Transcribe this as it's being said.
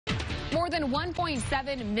More than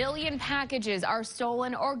 1.7 million packages are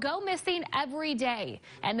stolen or go missing every day,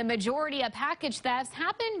 and the majority of package thefts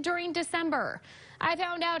happen during December. I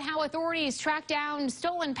found out how authorities track down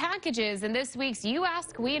stolen packages in this week's You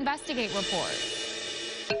Ask, We Investigate report.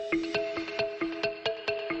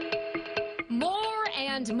 More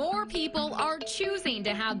and more people are choosing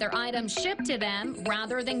to have their items shipped to them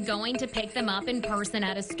rather than going to pick them up in person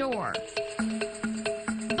at a store.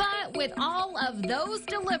 But with all of those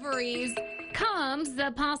deliveries comes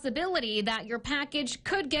the possibility that your package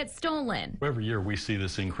could get stolen. Every year we see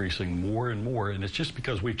this increasing more and more, and it's just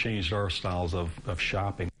because we've changed our styles of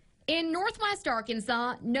shopping. In Northwest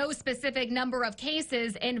Arkansas, no specific number of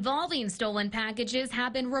cases involving stolen packages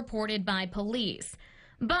have been reported by police.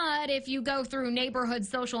 But if you go through neighborhood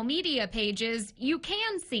social media pages, you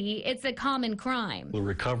can see it's a common crime. The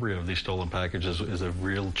recovery of these stolen packages is a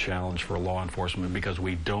real challenge for law enforcement because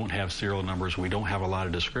we don't have serial numbers, we don't have a lot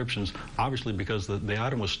of descriptions, obviously because the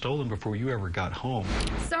item was stolen before you ever got home.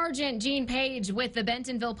 Sergeant Gene Page with the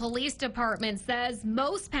Bentonville Police Department says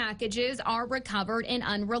most packages are recovered in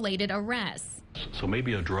unrelated arrests. So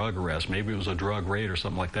maybe a drug arrest, maybe it was a drug raid or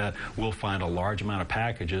something like that. We'll find a large amount of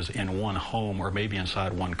packages in one home or maybe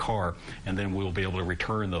inside one car, and then we'll be able to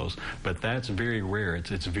return those. But that's very rare.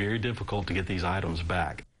 It's very difficult to get these items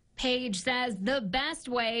back. Page says the best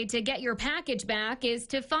way to get your package back is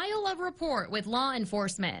to file a report with law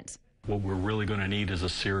enforcement. What we're really going to need is a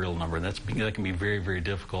serial number. That can be very, very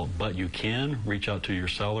difficult, but you can reach out to your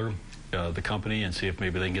seller, the company, and see if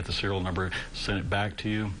maybe they can get the serial number, send it back to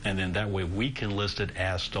you, and then that way we can list it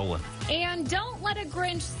as stolen. And don't let a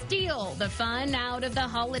Grinch steal the fun out of the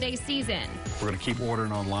holiday season. We're going to keep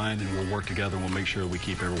ordering online, and we'll work together, and we'll make sure we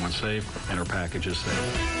keep everyone safe and our packages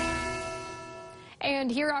safe.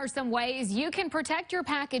 And here are some ways you can protect your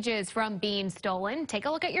packages from being stolen. Take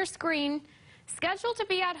a look at your screen. Schedule to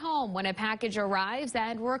be at home when a package arrives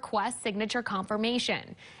and request signature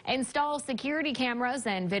confirmation. Install security cameras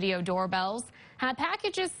and video doorbells. Have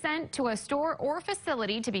packages sent to a store or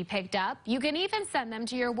facility to be picked up. You can even send them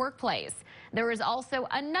to your workplace. There is also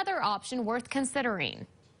another option worth considering.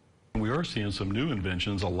 We are seeing some new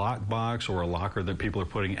inventions, a lockbox or a locker that people are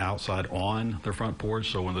putting outside on their front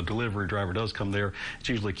porch. So when the delivery driver does come there, it's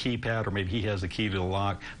usually a keypad or maybe he has the key to the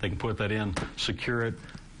lock. They can put that in, secure it,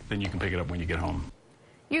 then you can pick it up when you get home.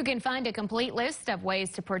 You can find a complete list of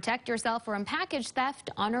ways to protect yourself from package theft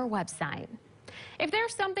on our website. If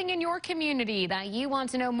there's something in your community that you want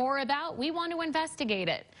to know more about, we want to investigate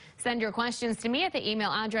it. Send your questions to me at the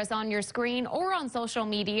email address on your screen or on social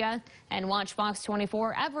media, and watch Fox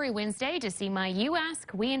 24 every Wednesday to see my You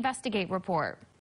Ask, We Investigate report.